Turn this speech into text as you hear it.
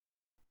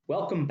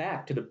Welcome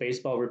back to the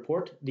Baseball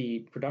Report, the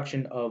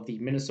production of the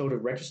Minnesota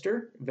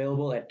Register,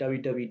 available at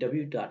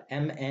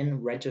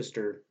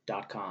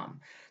www.mnregister.com.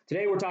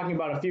 Today we're talking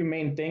about a few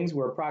main things.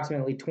 We're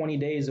approximately 20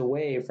 days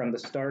away from the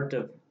start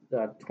of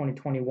the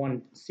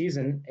 2021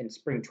 season in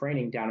spring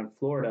training down in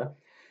Florida.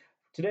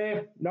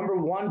 Today, number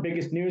one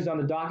biggest news on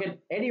the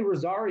docket, Eddie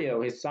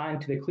Rosario is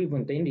signed to the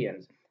Cleveland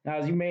Indians. Now,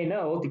 as you may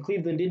know, the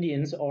Cleveland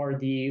Indians are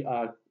the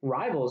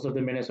rivals of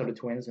the Minnesota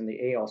Twins in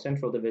the AL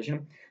Central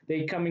Division.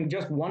 They coming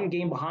just one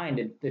game behind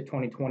in the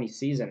 2020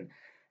 season.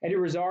 Eddie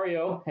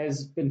Rosario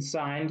has been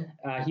signed.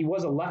 He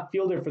was a left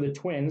fielder for the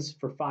Twins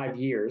for 5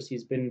 years.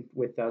 He's been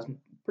with us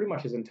pretty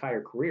much his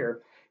entire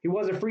career. He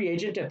was a free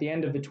agent at the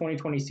end of the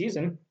 2020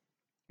 season,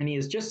 and he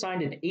has just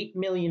signed an $8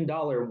 million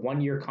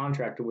one-year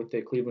contract with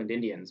the Cleveland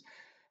Indians.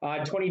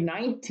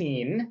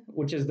 2019,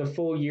 which is the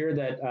full year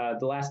that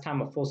the last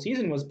time a full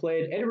season was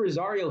played, Eddie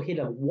Rosario hit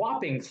a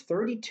whopping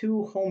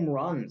 32 home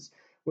runs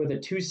with a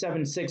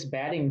 276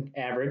 batting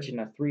average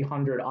and a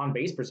 300 on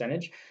base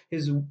percentage.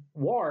 His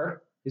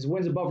WAR, his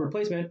wins above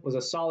replacement, was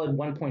a solid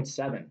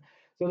 1.7.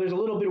 So there's a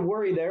little bit of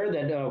worry there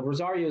that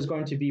Rosario is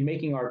going to be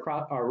making our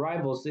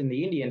rivals in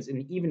the Indians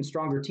an even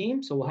stronger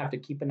team. So we'll have to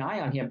keep an eye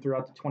on him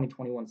throughout the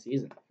 2021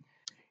 season.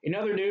 In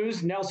other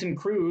news, Nelson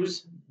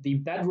Cruz, the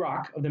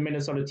bedrock of the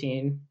Minnesota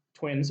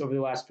Twins over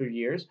the last few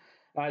years,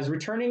 is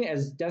returning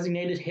as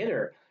designated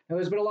hitter. Now,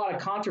 there's been a lot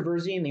of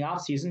controversy in the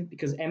offseason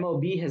because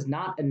MLB has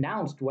not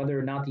announced whether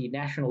or not the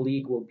National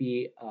League will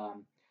be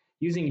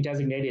using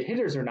designated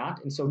hitters or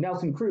not. And so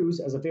Nelson Cruz,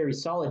 as a very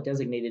solid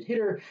designated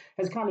hitter,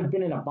 has kind of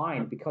been in a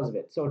bind because of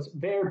it. So it's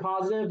very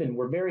positive, and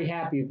we're very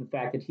happy with the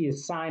fact that he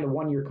has signed a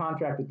one-year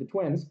contract with the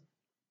Twins.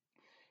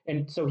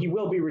 And so he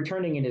will be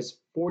returning in his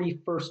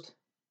 41st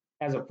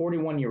as a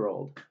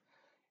 41-year-old.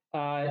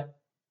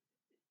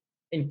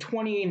 In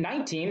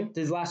 2019,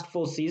 his last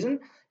full season,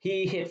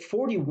 he hit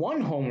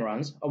 41 home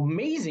runs,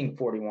 amazing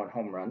 41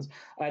 home runs.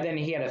 Then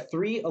he had a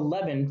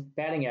 311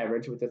 batting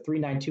average with a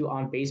 392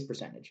 on base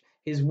percentage.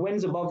 His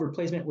wins above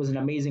replacement was an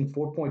amazing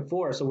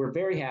 4.4, so we're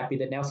very happy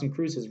that Nelson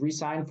Cruz has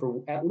re-signed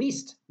for at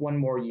least one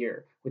more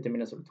year with the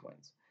Minnesota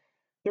Twins.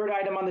 Third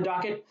item on the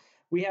docket,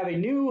 we have a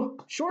new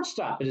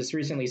shortstop that is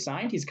recently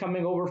signed. He's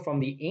coming over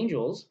from the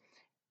Angels.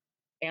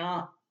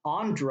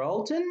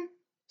 Andrelton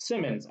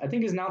Simmons. I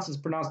think his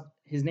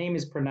name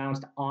is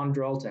pronounced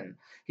Andrelton.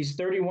 He's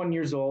 31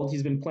 years old.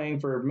 He's been playing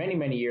for many,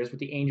 many years with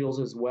the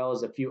Angels as well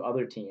as a few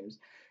other teams.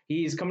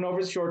 He's coming over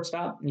as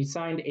shortstop, and he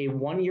signed a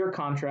one-year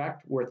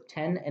contract worth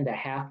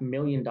 $10.5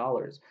 million.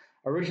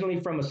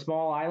 Originally from a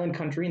small island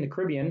country in the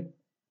Caribbean,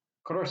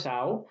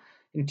 Curaçao,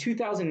 in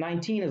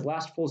 2019, his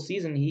last full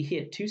season, he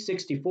hit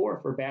 264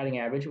 for batting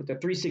average with a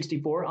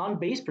 364 on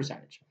base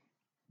percentage.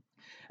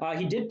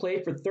 He did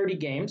play for 30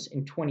 games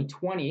in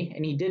 2020,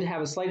 and he did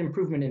have a slight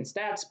improvement in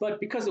stats, but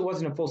because it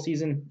wasn't a full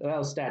season,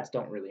 those stats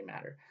don't really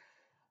matter.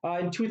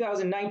 In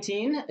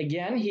 2019,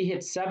 again, he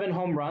hit 7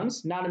 home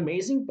runs. Not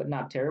amazing, but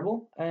not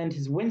terrible. And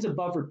his wins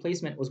above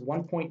replacement was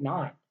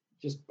 1.9,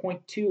 just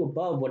 0.2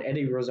 above what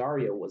Eddie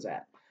Rosario was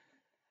at.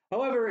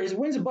 However, his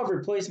wins above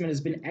replacement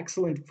has been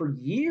excellent for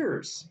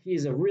years.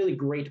 He's a really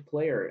great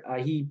player.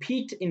 He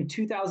peaked in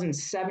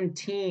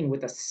 2017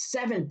 with a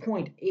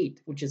 7.8,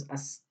 which is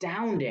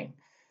astounding.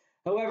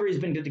 However, he's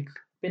been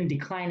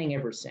declining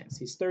ever since.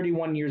 He's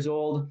 31 years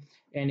old,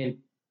 and in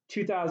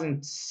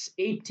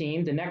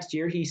 2018, the next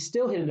year, he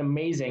still had an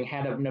amazing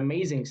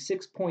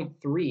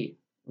 6.3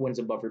 wins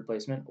above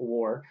replacement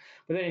WAR.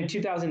 But then in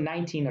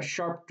 2019, a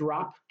sharp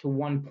drop to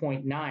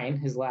 1.9,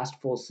 his last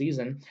full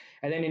season.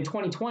 And then in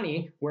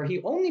 2020, where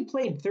he only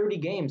played 30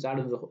 games out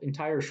of the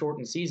entire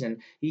shortened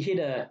season, he hit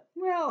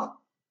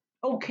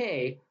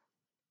okay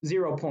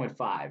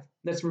 0.5.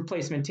 That's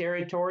replacement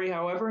territory,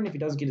 however, and if he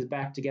doesn't get his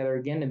back together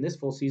again in this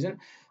full season,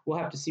 we'll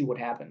have to see what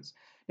happens.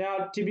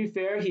 Now, to be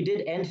fair, he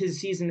did end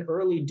his season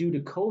early due to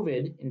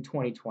COVID in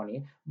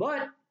 2020,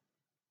 but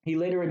he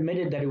later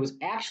admitted that it was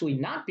actually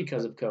not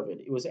because of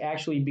COVID. It was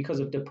actually because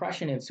of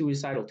depression and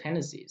suicidal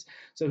tendencies.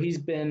 So he's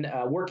been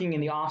working in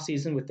the off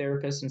season with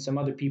therapists and some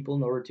other people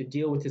in order to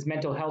deal with his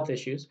mental health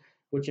issues,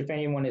 which if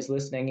anyone is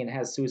listening and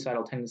has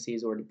suicidal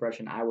tendencies or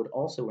depression, I would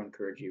also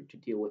encourage you to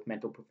deal with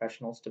mental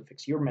professionals to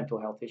fix your mental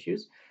health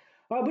issues.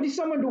 But he's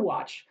someone to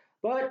watch.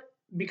 But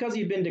because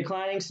he's been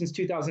declining since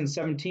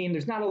 2017,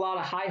 there's not a lot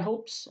of high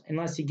hopes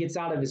unless he gets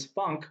out of his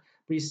funk,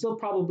 but he's still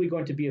probably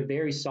going to be a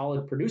very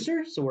solid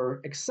producer. So we're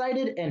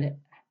excited and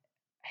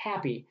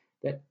happy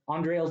that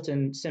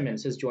Andrelton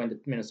Simmons has joined the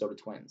Minnesota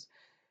Twins.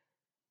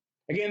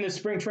 Again, this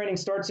spring training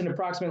starts in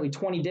approximately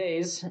 20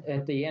 days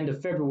at the end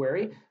of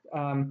February.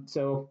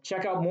 So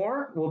check out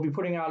more. We'll be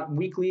putting out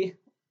weekly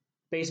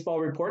baseball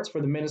reports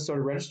for the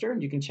Minnesota Register.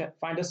 You can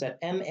find us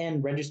at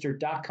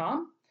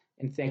mnregister.com.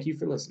 And thank you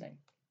for listening.